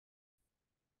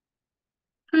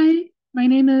My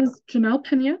name is Janelle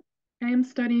Pena. I am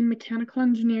studying mechanical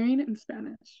engineering in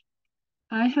Spanish.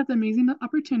 I had the amazing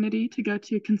opportunity to go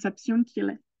to Concepcion,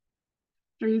 Chile.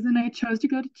 The reason I chose to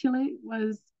go to Chile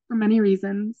was for many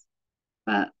reasons,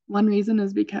 but one reason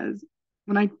is because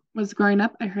when I was growing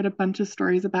up, I heard a bunch of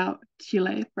stories about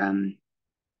Chile from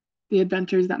the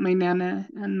adventures that my nana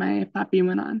and my papi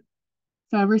went on.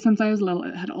 So ever since I was little,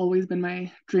 it had always been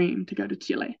my dream to go to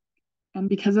Chile. And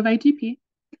because of IGP,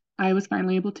 I was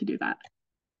finally able to do that.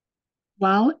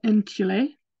 While in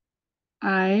Chile,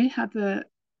 I had the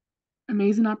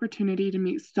amazing opportunity to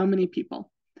meet so many people,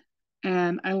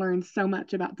 and I learned so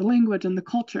much about the language and the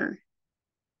culture.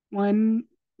 One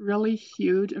really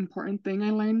huge, important thing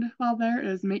I learned while there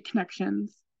is make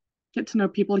connections, get to know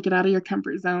people, get out of your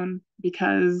comfort zone,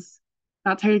 because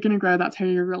that's how you're going to grow. That's how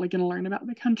you're really going to learn about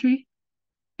the country.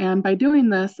 And by doing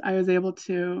this, I was able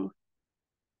to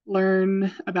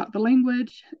learn about the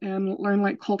language and learn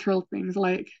like cultural things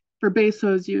like for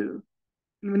besos,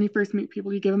 when you first meet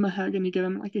people, you give them a hug and you give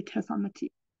them like a kiss on the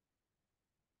cheek.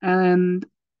 And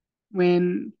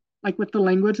when, like with the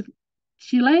language,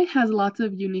 Chile has lots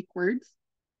of unique words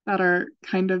that are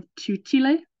kind of to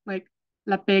Chile. Like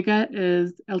la pega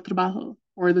is el trabajo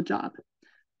or the job.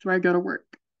 It's where I go to work,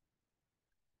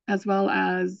 as well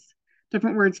as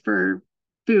different words for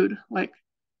food, like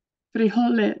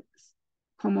frijoles,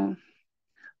 como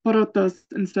porotos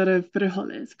instead of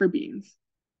frijoles for beans,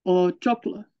 or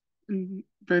choclo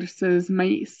versus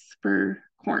maíz for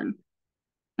corn.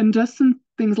 And just some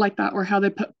things like that, or how they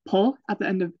put po at the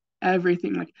end of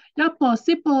everything, like ya po,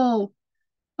 si po,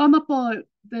 vamos po.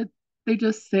 That they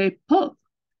just say po,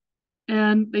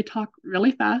 and they talk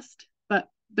really fast, but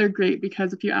they're great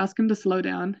because if you ask them to slow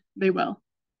down, they will.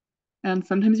 And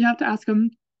sometimes you have to ask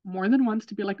them more than once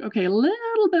to be like, okay, a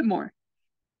little bit more,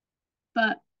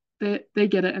 but they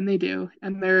get it and they do,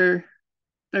 and they're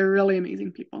really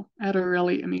amazing people. I had a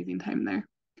really amazing time there.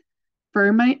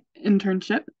 For my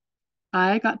internship,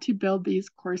 I got to build these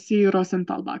Corsi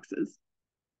Rosenthal boxes.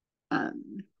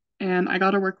 Um, and I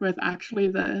got to work with actually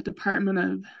the Department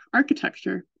of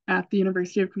Architecture at the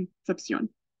University of Concepcion.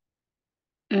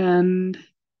 And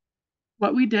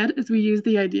what we did is we used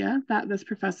the idea that this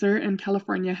professor in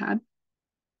California had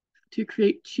to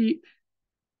create cheap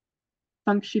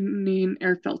functioning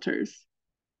air filters.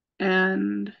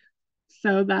 And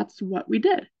so that's what we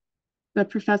did. The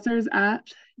professors at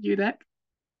UDEC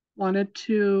wanted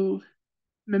to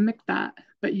mimic that,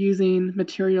 but using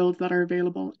materials that are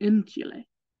available in Chile.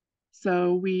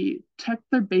 So we took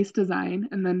their base design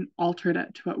and then altered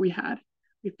it to what we had.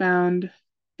 We found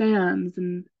fans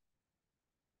and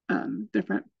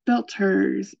different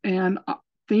filters and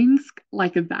things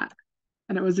like that.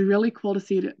 And it was really cool to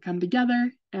see it come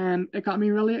together. And it got me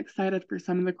really excited for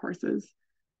some of the courses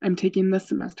I'm taking this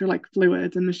semester, like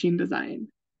fluids and machine design.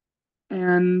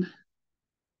 And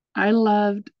I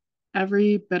loved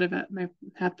every bit of it. I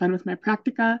had fun with my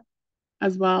practica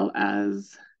as well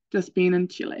as just being in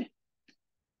Chile.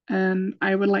 And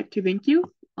I would like to thank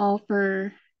you all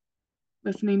for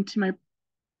listening to my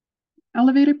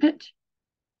elevator pitch.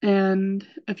 And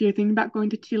if you're thinking about going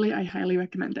to Chile, I highly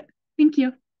recommend it. Thank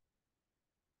you.